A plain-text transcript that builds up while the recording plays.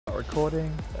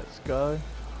recording. Let's go.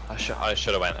 I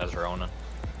should have went as Ronan.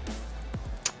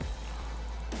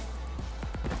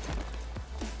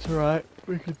 It's alright.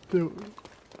 We can do it.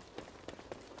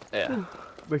 Yeah.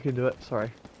 We can do it. Sorry.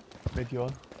 Made you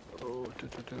on. Oh,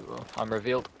 I'm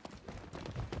revealed.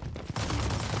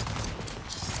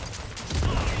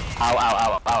 Ow, ow,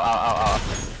 ow, ow, ow, ow, ow.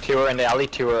 2 are in the alley,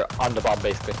 2 are on the bomb,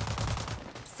 basically.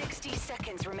 60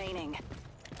 seconds remaining.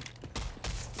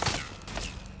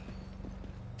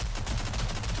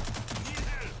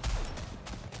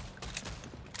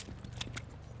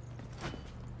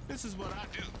 This is what I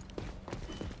do.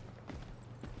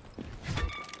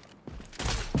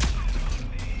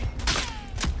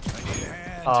 I need a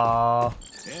hand.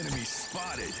 Enemy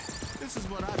spotted. This is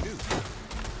what I do.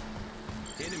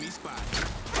 Enemy spotted.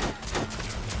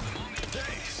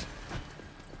 Thanks.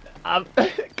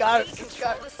 Go.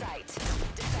 Control the site.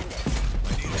 Defend it. I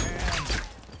need a hand.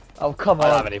 Oh, come I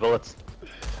don't on. have any bullets.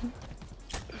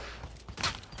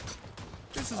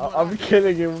 This is what I'm I do.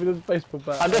 killing him with his baseball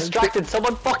bat. I'm distracted,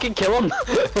 someone fucking kill him!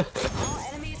 All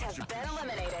enemies have been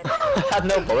eliminated. I had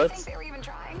no I bullets. think they were even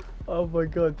trying. Oh my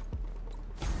god.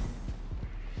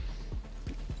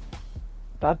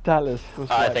 That Dallas was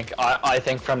I like,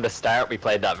 think from the start we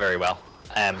played that very well.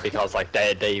 Because like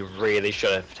they really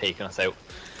should have taken us out.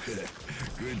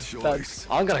 Good choice.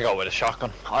 I'm gonna go with a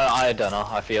shotgun. I don't know,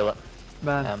 I feel it.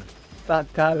 man,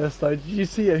 that Dallas though, did you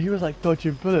see him? He was like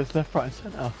dodging bullets left, right and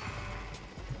centre.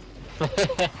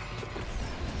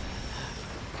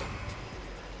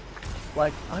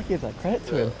 Like, I give that credit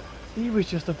to him. He was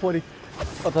just avoiding.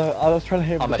 Although I was trying to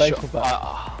hit him with the baseball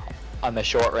bat. I'm a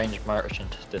short range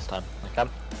merchant this time. Okay,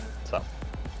 so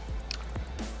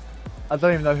I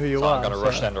don't even know who you are. I'm gonna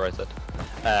rush down the right side.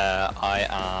 I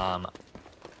am.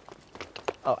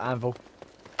 Oh, Anvil.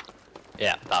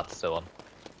 Yeah, that's the one.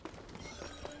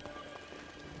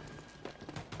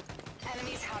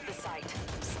 Enemies have the site.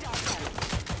 Stop them.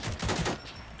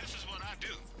 This is what I do.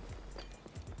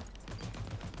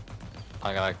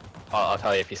 I'm gonna. I'll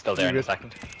tell you if he's still there in a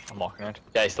second. I'm walking around.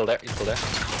 Yeah, he's still there. He's still there.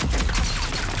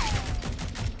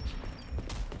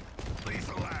 Please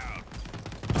allowed.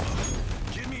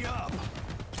 Get me up.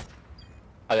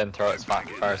 I didn't throw it as far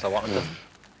as I wanted to.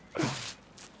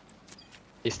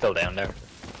 He's still down there.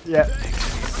 Yeah. Get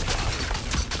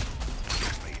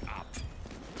me up.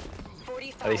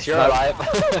 45 At least you're alive.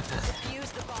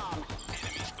 Defuse the bomb.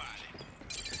 Enemy spotted.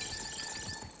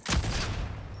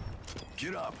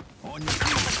 Get up. On your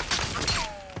feet.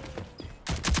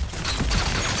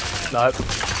 Nope.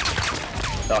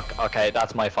 Look, okay,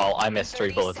 that's my fault. I missed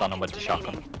 3 bullets on him with the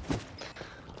shotgun.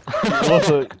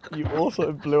 You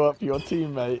also blew up your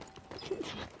teammate.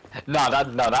 No,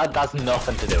 that's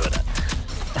nothing to do with it.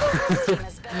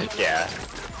 Yeah.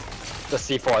 The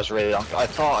C4 is really long. I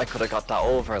thought I could have got that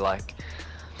over, like.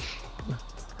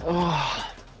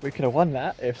 Oh. We could have won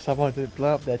that if someone didn't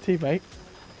blow up their teammate.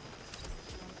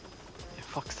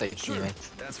 Fuck's sake, Sure. teammates.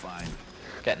 That's fine.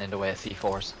 Getting in the way of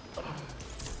C4s.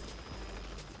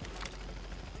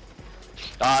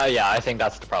 Yeah, I think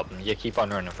that's the problem. You keep on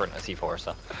running in front of C4,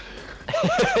 so.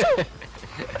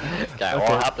 Okay, what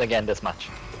will happen again this match?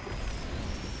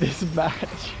 This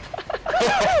match.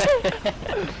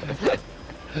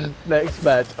 Next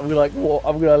match, I'm gonna like walk,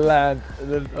 I'm gonna land,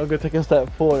 and then I'm gonna take a step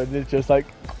forward, and it's just like,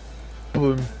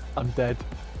 boom, I'm dead.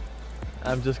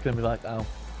 I'm just gonna be like, oh,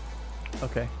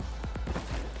 okay.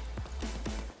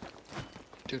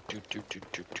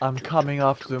 I'm coming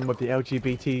after them with the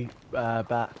LGBT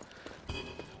bat.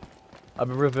 I've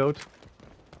been revealed.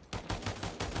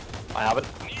 I haven't.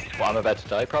 Well, I'm about to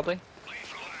die, probably.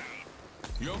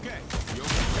 You okay? You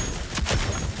okay?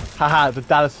 Haha, the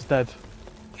Dallas is dead.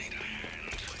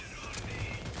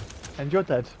 And you're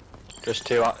dead. There's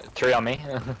 3 on me.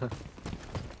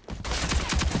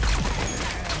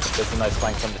 Just a nice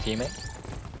flank from the teammate.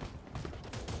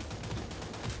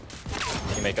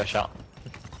 Teammate got shot.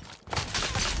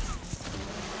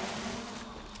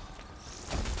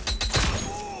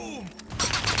 Boom!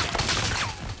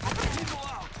 People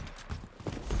out.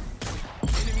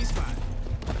 Enemy spotted.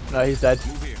 No, he's dead.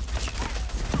 Move here.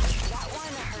 That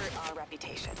one hurt our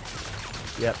reputation.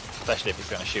 Yep. Especially if he's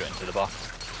going to shoot into the box.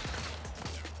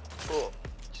 Do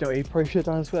you know what he probably should have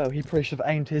done as well? He probably should have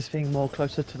aimed his thing more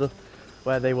closer to the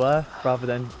where they were, rather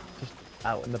than just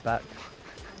out in the back.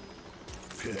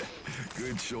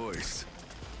 Good choice.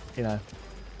 You know.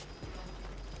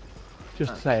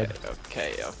 Just saying.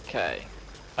 Okay.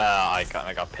 I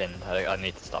got pinned. I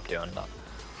need to stop doing that.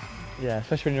 Yeah,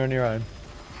 especially when you're on your own.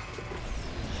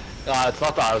 No, it's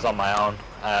not that I was on my own.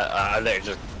 I literally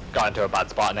just got into a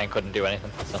bad spot and then couldn't do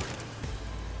anything. So.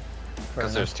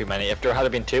 Because there's too many. If there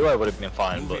had been 2, I would have been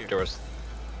fine. But there was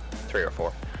 3 or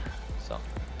 4. So.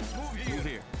 Move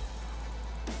here.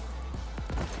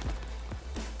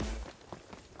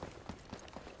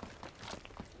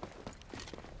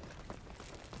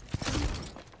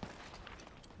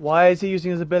 Why is he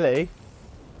using his ability?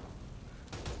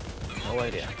 No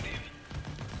idea.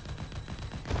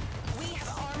 We have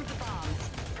armed the bomb.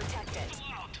 Protect it.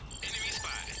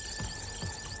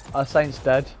 Our Saint's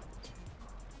dead.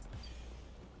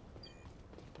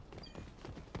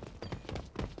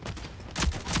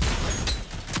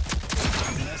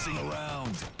 Messing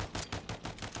around.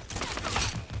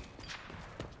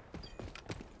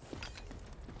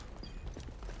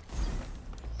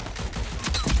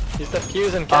 He's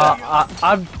defusing, Ken.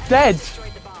 I'm dead!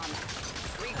 Destroyed the bomb.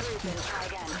 Regroup and try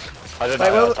again. I didn't know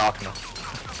Wait, I was wait. talking to.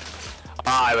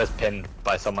 I was pinned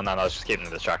by someone and I was just keeping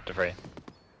the distracted free.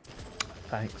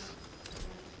 Thanks.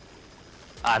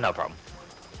 No problem.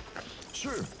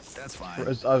 Sure, that's fine. That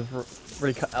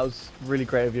was really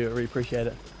great of you. I really appreciate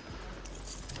it.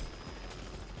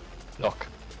 Look.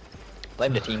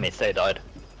 Blame the teammates, they died.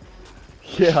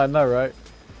 Yeah, I know, right?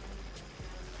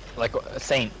 Like a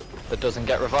Saint that doesn't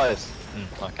get revives.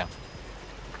 Okay.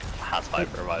 Has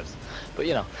 5 revives. But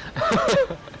you know.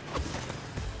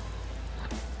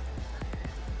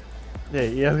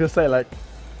 Yeah, I was gonna say, like,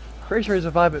 pretty sure he's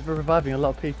reviving a lot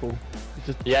of people. It's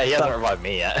just Yeah, he hasn't revived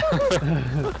me yet.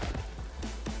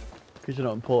 because you're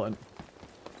not important.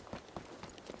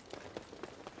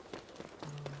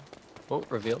 Oh,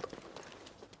 revealed.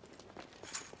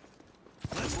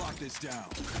 Let's lock this down.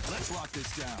 Let's lock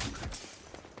this down.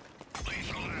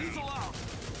 Lethal out.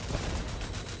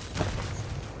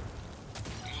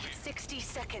 60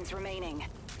 seconds remaining.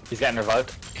 He's getting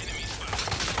revived.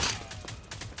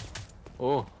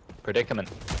 Oh, predicament.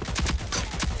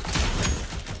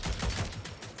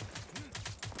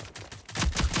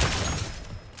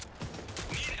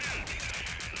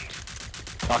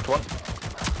 Knocked one.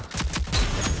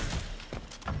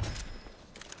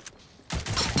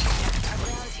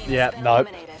 Ground team Yeah, has been no.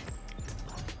 eliminated.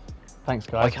 Thanks,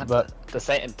 I guys. can't. But The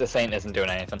Saint isn't doing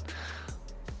anything.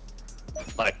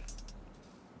 Like,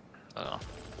 I don't know.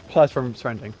 besides from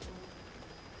surrendering,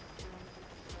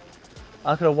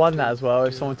 I could have won that as well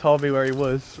if someone told me where he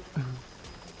was.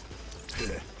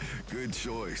 Good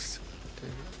choice.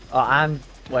 And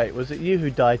wait, was it you who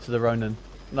died to the Ronin?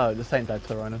 No, the Saint died to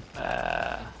the Ronin.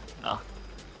 No.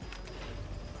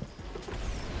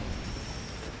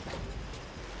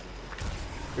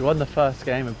 We won the first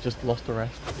game and just lost the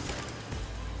rest.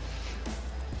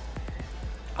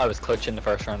 I was clutch in the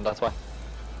first round, that's why.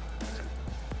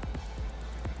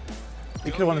 We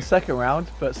could have won the second round,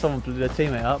 but someone blew their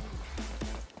teammate up.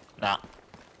 Nah.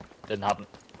 Didn't happen.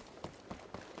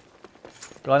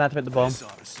 Go on, activate the bomb. This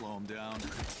ought to slow him down.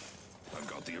 I've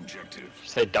got the objective.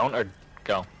 Say don't or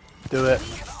go. Do it. We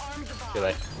have armed the bomb. Too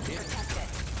late. Protect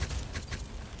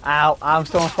it. Ow, I'm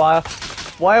still on fire.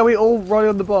 Why are we all rolling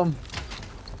on the bomb?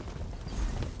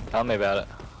 Tell me about it.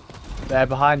 They're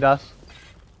behind us.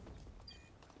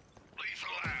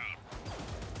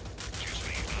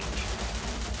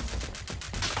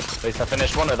 At least I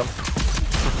finished one of them.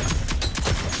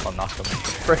 Oh, knocked them.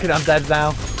 Frickin', I'm dead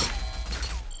now.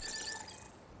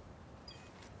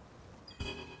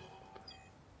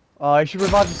 Oh, you should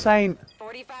revive the Saint.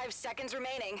 45 seconds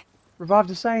remaining. Revive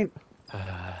the Saint.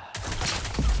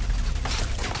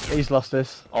 He's lost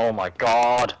this. Oh my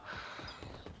god.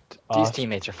 These Oh.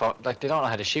 teammates are like, they don't know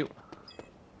how to shoot.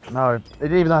 No, he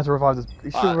didn't even know how to revive this. He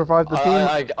should have revived the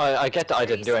team. I get that I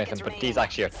didn't do 30 anything, seconds but these remaining.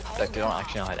 actually are, like, they don't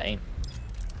actually know how to aim.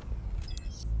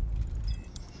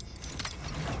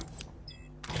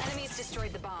 Enemies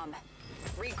destroyed the bomb.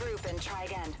 Regroup and try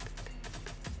again.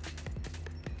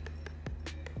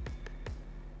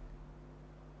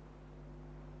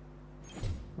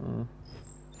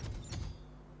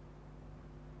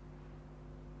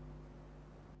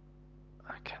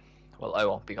 Okay. Well, I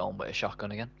won't be going with a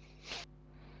shotgun again.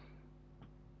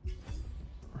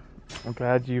 I'm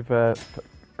glad you've got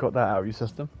that out of your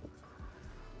system.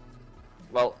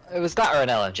 Well, it was that or an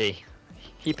LMG.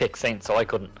 He picked Saint, so I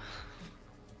couldn't.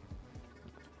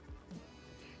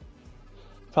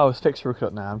 If I was fixed rook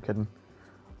up now, I'm kidding.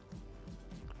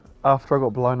 After I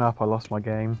got blown up, I lost my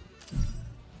game.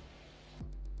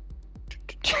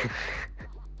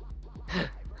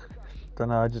 Don't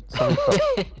know, I just felt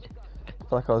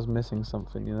like I was missing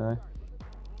something, you know.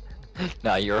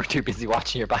 Nah, you were too busy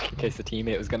watching your back in case the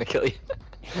teammate was gonna kill you.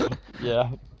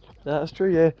 Yeah, that's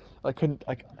true. Yeah, I couldn't.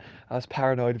 I was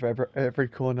paranoid of every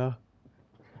corner.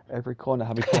 Every corner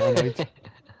had me paranoid.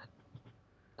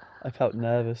 I felt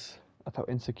nervous. I felt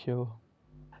insecure.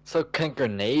 So can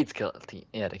grenades kill a team?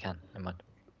 Yeah, they can. Never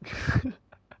mind.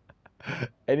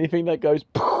 Anything that goes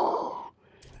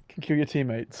can kill your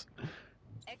teammates.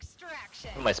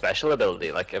 Extraction. My special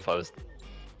ability, like if I was.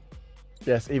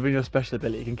 Yes, even your special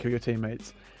ability can kill your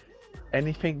teammates.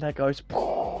 Anything that goes.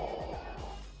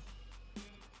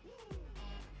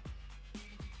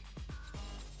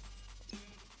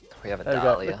 We have a There we go.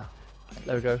 Dahlia.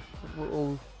 There we go.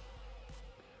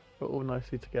 We're all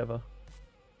nicely together.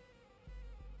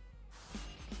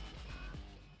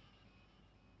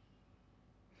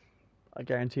 I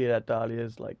guarantee you that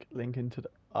Dahlia's like linking to the.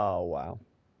 Oh wow!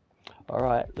 All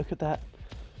right, look at that,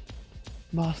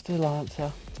 Master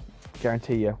Lancer.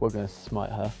 Guarantee you, we're gonna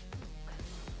smite her.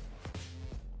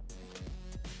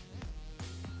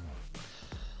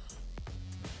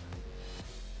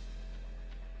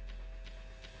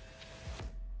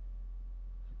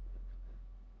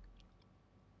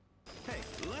 Hey,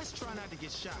 let's try not to get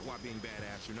shot while being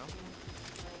badass, you know?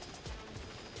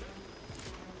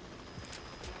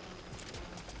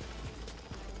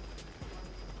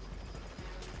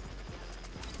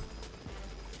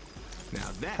 Now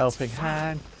that's Helping fine.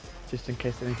 hand, just in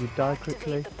case any of you die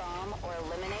quickly. Activate the bomb or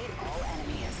eliminate all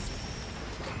enemies.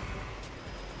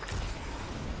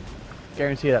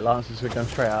 Guarantee that Lancer's gonna come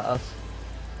straight at us.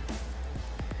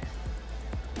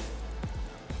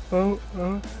 Oh.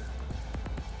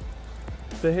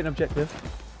 They're hitting objective.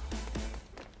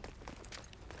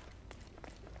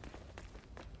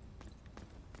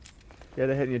 Yeah,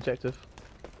 they're hitting the objective.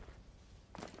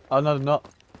 Oh no, they're not.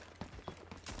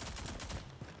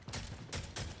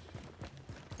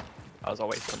 That was a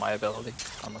waste of my ability,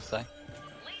 I must say.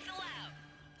 Lethal out.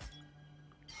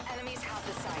 Enemies have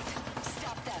the site.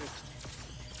 Stop them.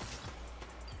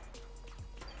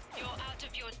 You're out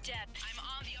of your depth. I'm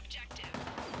on the objective.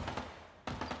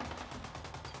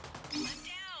 I'm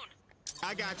down.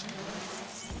 I got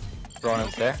you.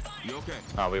 Ronan's there. You okay?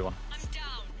 Oh, we won. I'm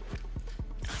down.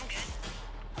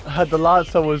 I'm good. The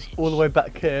Lancer was all the way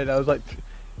back here, and I was like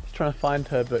just trying to find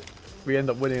her, but we end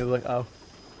up winning. I was like, oh,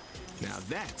 Now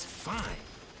that's fine.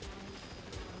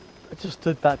 I just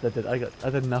stood back there. I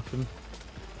did nothing.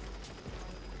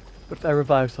 But I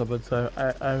revived someone, so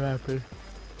I'm happy.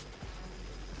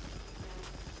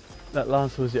 That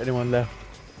Lancer was the only one left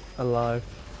alive.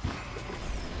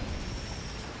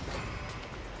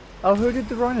 Oh, who did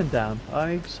the Ronin down?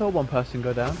 I saw one person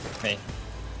go down. Me.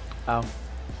 Ow.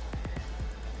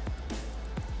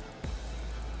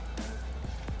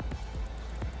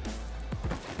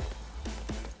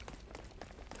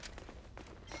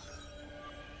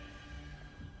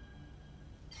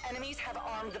 Enemies have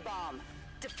armed the bomb.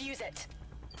 Defuse it.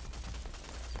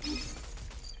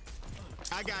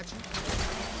 I got you.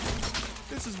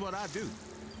 This is what I do.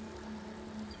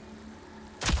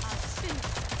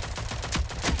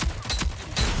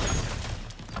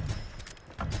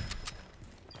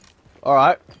 All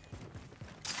right.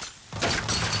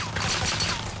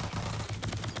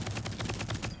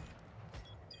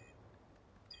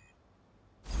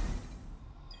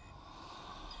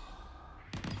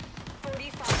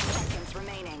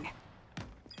 Remaining.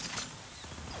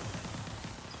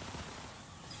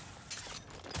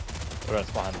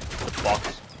 Ronan's behind the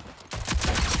box.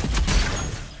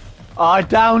 Oh, I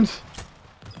downed.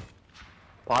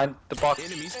 Behind the box.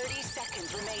 Enemies. 30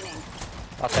 seconds remaining.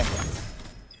 Nothing.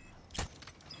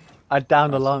 I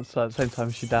downed the Lancer at the same time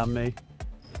as she downed me.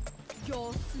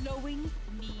 You're slowing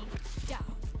me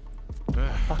down.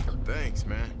 Thanks,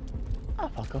 man. Oh,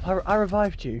 fuck off. I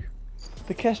revived you.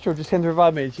 The Kestrel just came to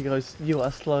revive me and she goes, you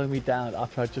are slowing me down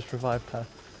after I just revived her.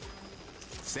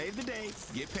 Save the day,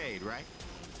 get paid, right?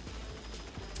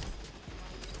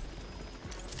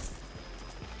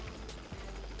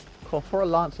 Cool, for a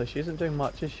Lancer, she isn't doing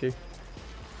much, is she?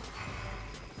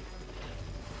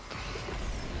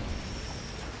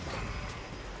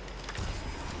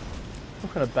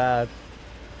 Not kind of bad.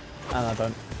 And I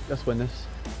don't. Let's win this.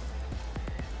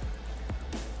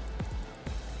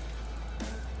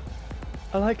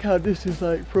 I like how this is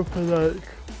like proper like.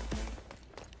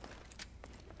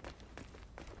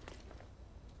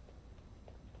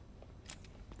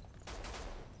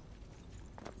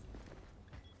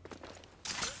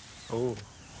 Oh.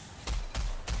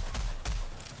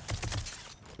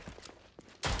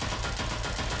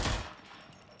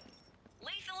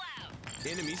 Lethal out.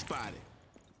 Enemy spotted.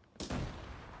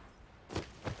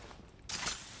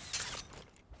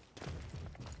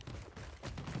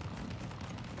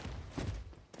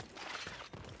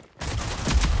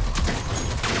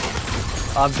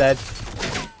 I'm dead.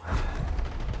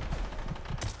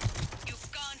 You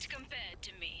can't compare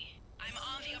to me. I'm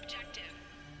on the objective.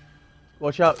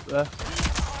 Watch out there. Armed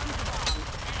the bomb.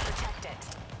 Protect it.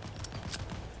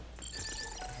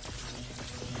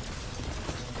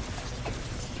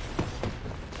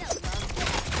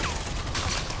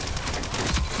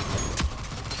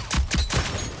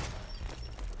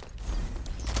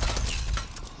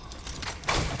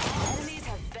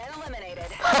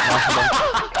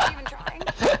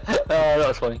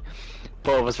 was funny.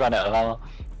 Both of us ran out of ammo.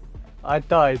 I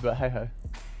died, but hey ho.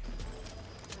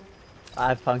 I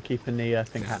had fun keeping the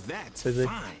thing Now that's busy.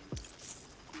 fine.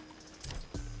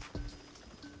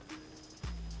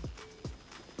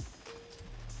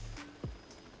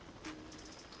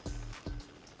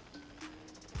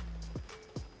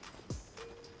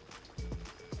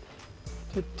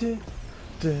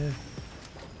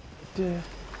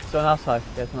 It's on our side.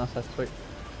 Yeah, it's on our side. Sweet.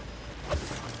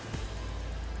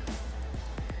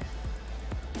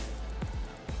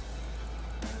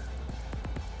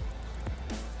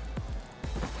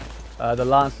 The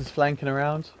lance is flanking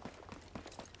around.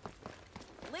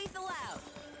 Lethal out.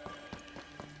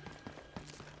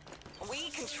 We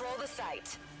control the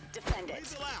site. Defend it.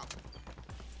 Lethal out.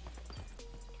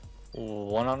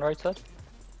 One on right side.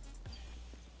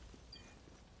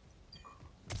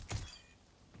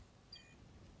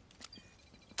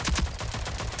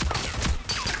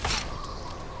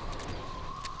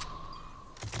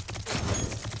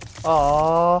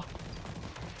 Aww.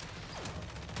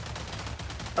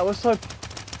 That was so.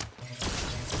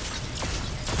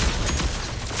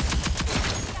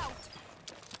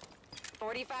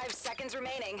 45 seconds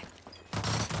remaining.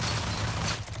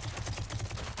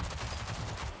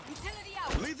 Utility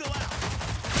out. Lethal out.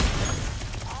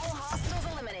 All hostiles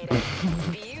eliminated.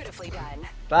 Beautifully done.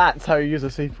 That's how you use a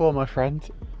C4, my friend.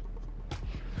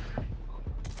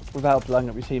 Without blowing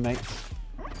up your teammates.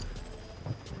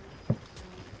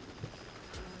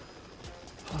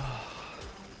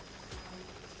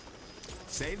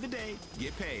 Save the day,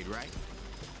 get paid, right?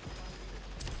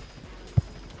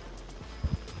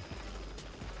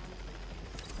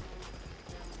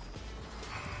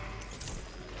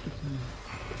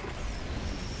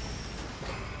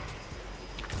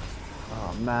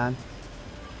 Oh man.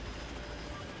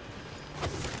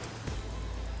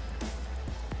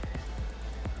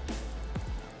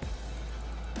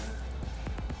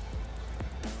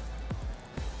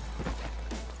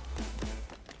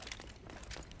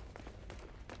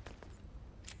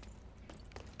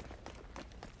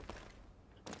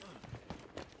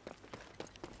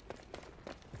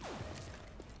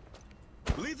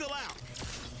 Lethal out.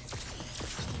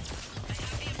 I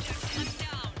have the objective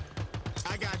down.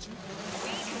 I got you.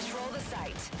 We control the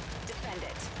site. Defend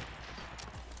it.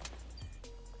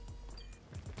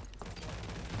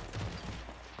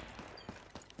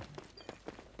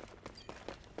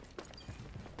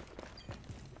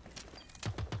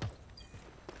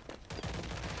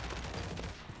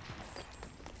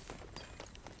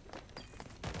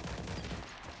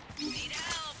 Need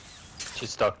help. She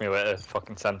stuck me with a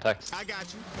fucking Semtex. I got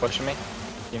you. Pushing me.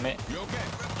 Teammate. You okay?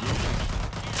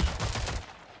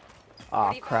 Ah,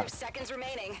 45 crap. seconds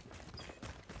remaining.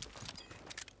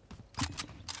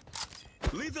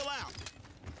 Lethal out.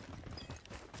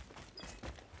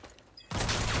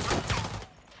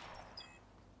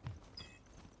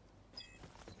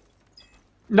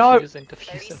 No! Using 30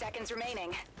 diffuser. seconds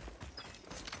remaining.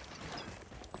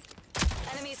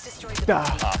 Enemies destroyed the Ah.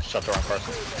 body. Ah, shot the wrong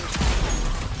person.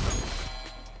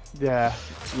 Yeah,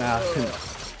 nah, I couldn't.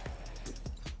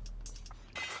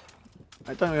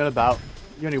 I don't know what about.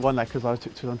 You only won that because I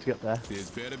took too long to get there.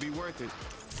 This better be worth it.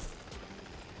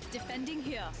 Defending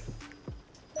here.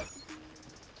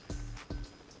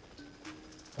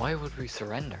 Why would we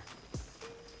surrender?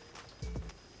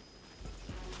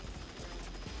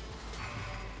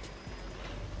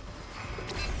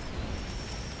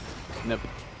 Nope.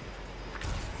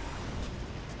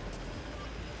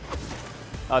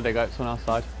 Oh, there you go, it's on our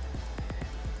side.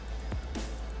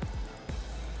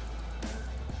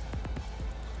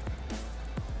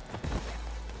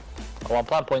 Go on,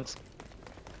 plant points.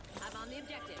 I'm on the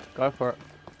objective. Go for it.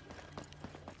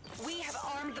 We have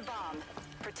armed the bomb.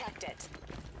 Protect it.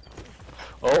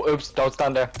 Oh, oops, don't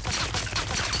stand there.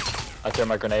 I threw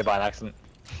my grenade by an accident.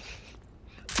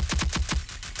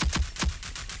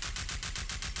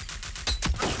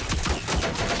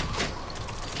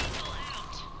 Lethal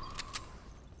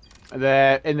out.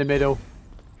 They're in the middle.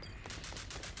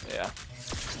 Yeah.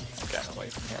 I'm getting away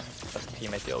from here. Let the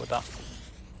teammate deal with that.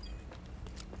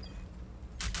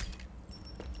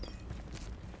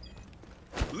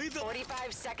 Lethal.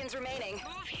 45 seconds remaining.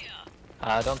 Move here.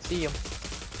 I don't see him.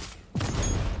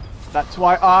 That's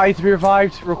why I need to be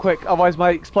revived real quick, otherwise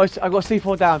my explosive. I've got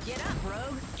C4 down. Get up,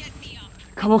 rogue. Get me up.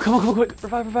 Come on, quick.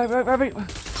 Revive. 30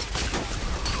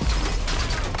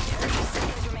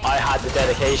 seconds remaining. I had the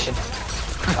dedication.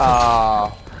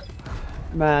 Ah,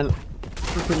 man,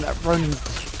 freaking that run.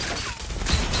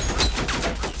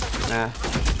 Nah.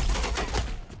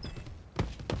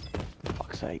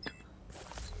 Fuck's sake.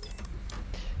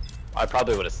 I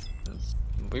probably would have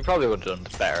We probably would have done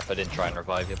better if I didn't try and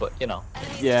revive you, but you know.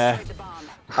 Enemies Yeah. destroyed the bomb.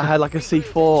 I had like a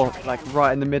C4 like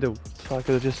right in the middle, so I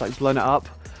could have just like blown it up.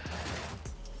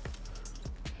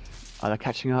 Oh, they're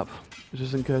catching up, which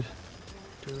isn't good.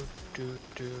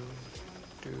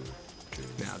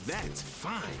 Now that's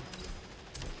fine.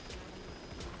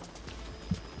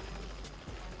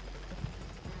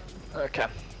 Okay.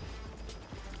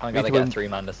 I'm Need gonna to get win.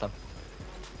 3-man this time.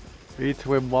 We need to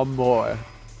win one more.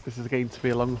 This is going to be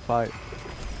a long fight.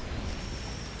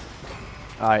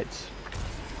 Alright.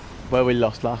 Where we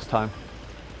lost last time.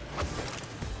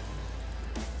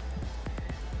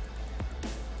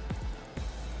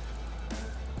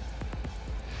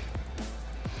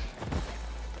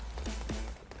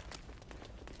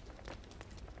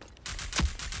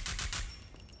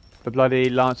 The bloody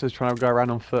Lancer's trying to go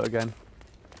around on foot again.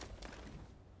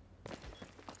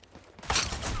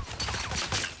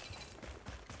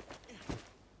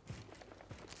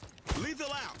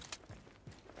 Lethal out.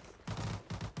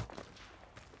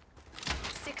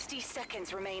 60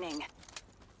 seconds remaining.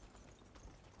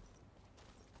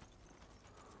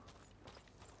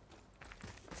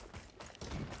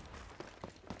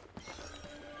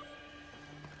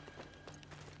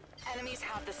 Enemies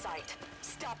have the site.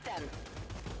 Stop them.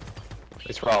 At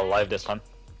least we're all alive this time.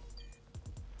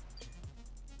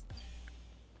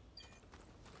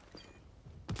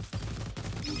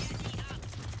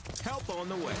 Help on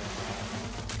the way.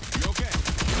 You okay?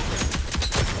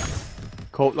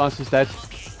 Cool, Lancer's dead.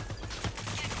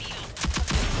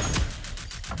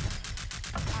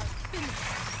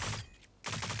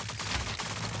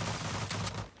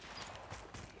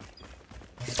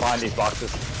 He's behind these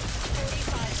boxes.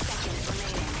 45 seconds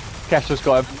remaining. Kestra's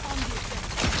got him.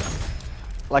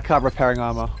 Like I'm repairing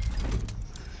armor.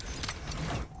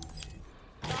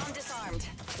 Bomb disarmed.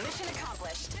 Mission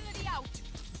accomplished.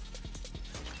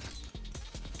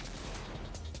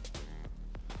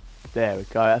 There we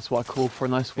go, that's what I call for a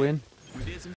nice win. We did some